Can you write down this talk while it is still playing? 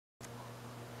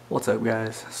What's up,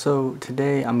 guys? So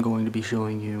today I'm going to be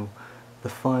showing you the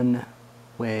fun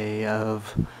way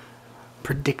of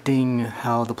predicting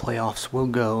how the playoffs will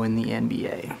go in the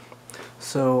NBA.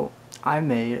 So I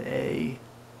made a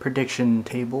prediction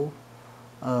table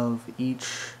of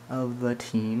each of the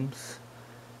teams,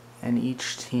 and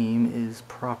each team is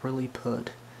properly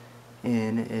put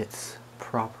in its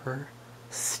proper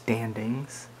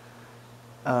standings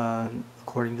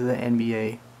according to the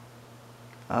NBA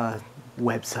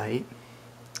website,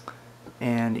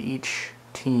 and each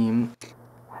team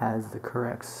has the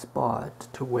correct spot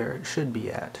to where it should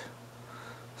be at.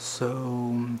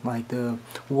 So, like the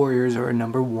Warriors are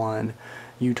number 1,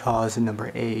 Utah's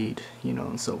number 8,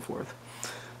 and so forth.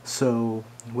 So,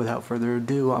 without further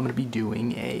ado, I'm going to be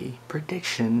doing a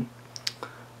prediction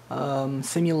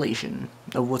simulation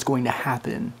of what's going to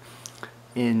happen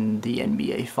in the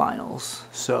NBA Finals.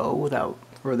 So, without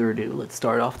further ado, let's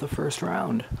start off the first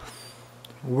round.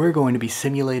 We're going to be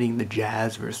simulating the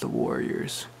Jazz versus the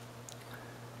Warriors.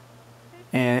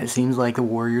 And it seems like the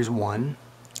Warriors won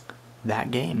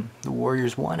that game. The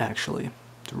Warriors won, actually.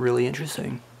 It's really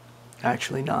interesting.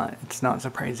 Actually not. It's not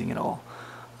surprising at all.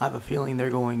 I have a feeling they're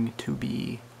going to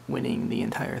be winning the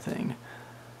entire thing.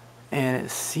 And it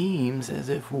seems as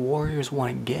if Warriors won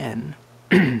again.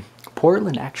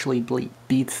 Portland actually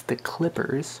beats the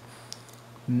Clippers.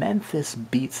 Memphis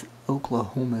beats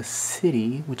Oklahoma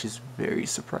City, which is very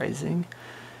surprising.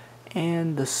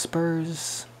 And the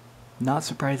Spurs, not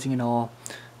surprising at all,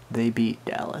 they beat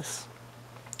Dallas.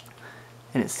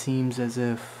 And it seems as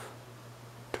if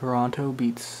Toronto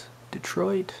beats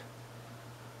Detroit.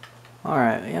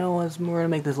 Alright, you know what, we're going to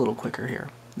make this a little quicker here.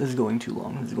 This is going too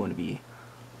long. This is going to be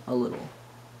a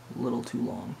little too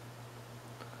long.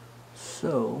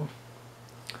 So,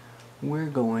 we're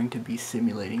going to be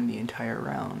simulating the entire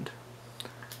round.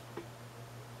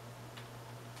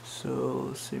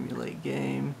 So, simulate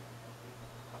game,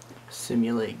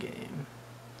 simulate game,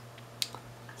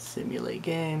 simulate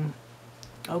game.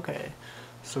 Okay,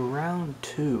 so round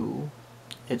 2,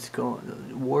 it's going,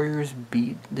 the Warriors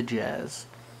beat the Jazz,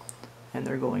 and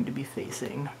they're going to be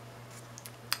facing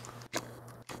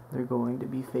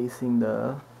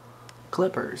the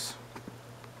Clippers.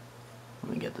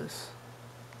 Let me get this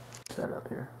set up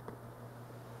here.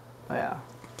 Oh yeah.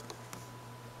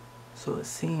 So it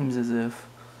seems as if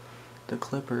the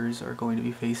Clippers are going to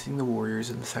be facing the Warriors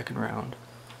in the second round.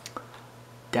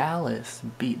 Dallas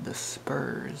beat the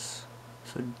Spurs,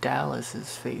 so Dallas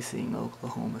is facing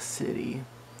Oklahoma City.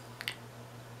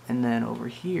 And then over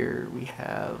here we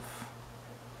have,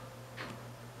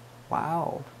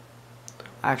 wow,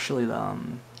 actually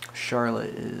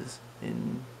Charlotte is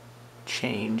in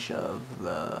change of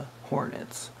the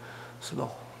Hornets.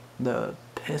 So the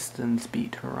Pistons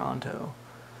beat Toronto,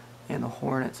 and the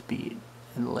Hornets beat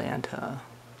Atlanta.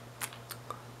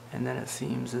 And then it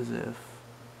seems as if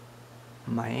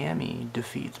Miami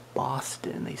defeats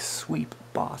Boston. They sweep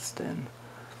Boston.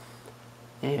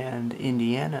 And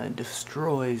Indiana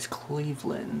destroys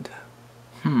Cleveland.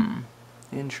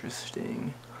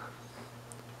 Interesting.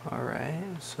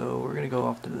 Alright, so we're going to go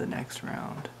off to the next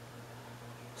round.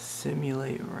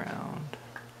 Simulate round.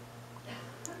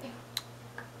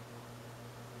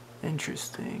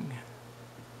 Interesting.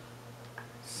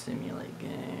 Simulate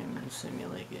game,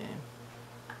 simulate game,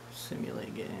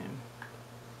 simulate game.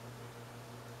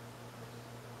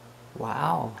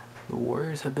 Wow, the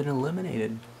Warriors have been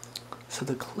eliminated. So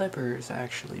the Clippers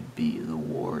actually beat the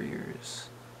Warriors.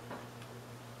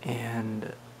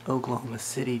 And Oklahoma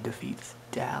City defeats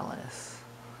Dallas.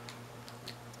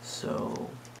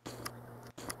 So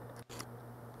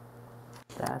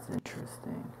that's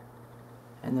interesting.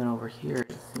 And then over here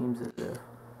it seems as if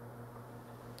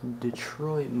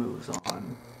Detroit moves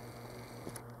on.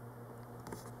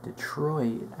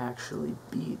 Detroit actually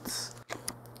beats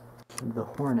the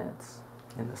Hornets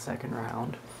in the second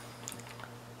round.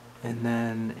 And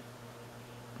then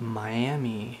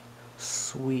Miami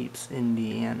sweeps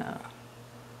Indiana.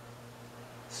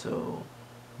 So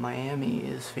Miami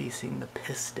is facing the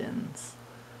Pistons,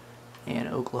 and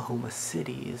Oklahoma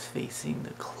City is facing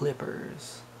the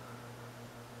Clippers.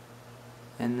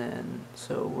 And then,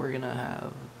 so we're gonna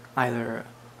have either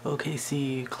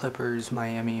OKC, Clippers,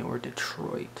 Miami, or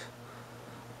Detroit.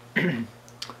 And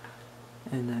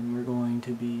then we're going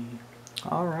to be,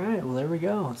 alright, well there we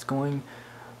go. It's going,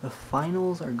 the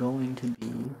finals are going to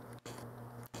be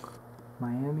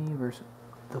Miami versus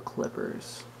the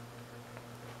Clippers.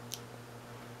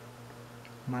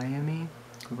 Miami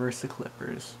versus the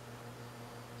Clippers,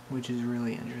 which is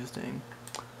really interesting.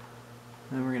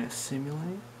 Then we're going to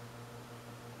simulate.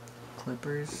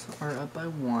 Clippers are up by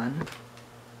 1.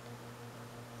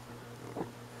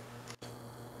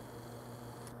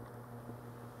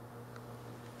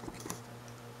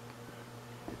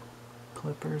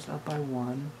 Clippers up by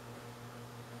 1.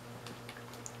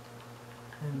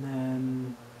 And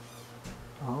then,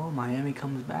 oh, Miami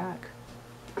comes back.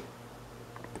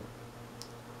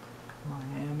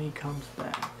 Miami comes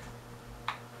back.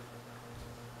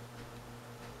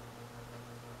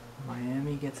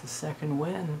 Miami gets a second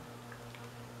win.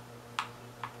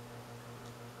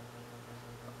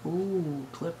 Ooh,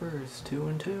 Clippers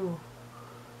 2-2.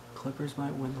 Clippers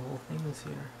might win the whole thing this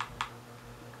year.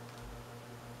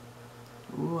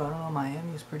 Ooh, I don't know,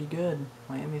 Miami's pretty good.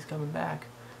 Miami's coming back.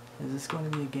 Is this going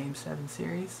to be a Game 7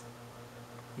 series?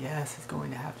 Yes, it's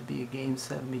going to have to be a Game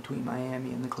 7 between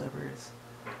Miami and the Clippers.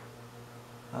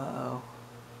 Uh-oh.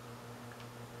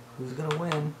 Who's gonna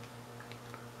win?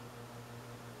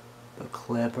 The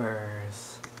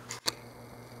Clippers.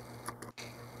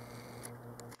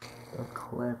 The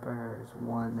Clippers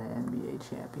won the NBA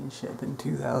championship in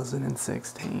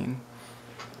 2016.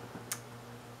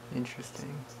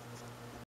 Interesting.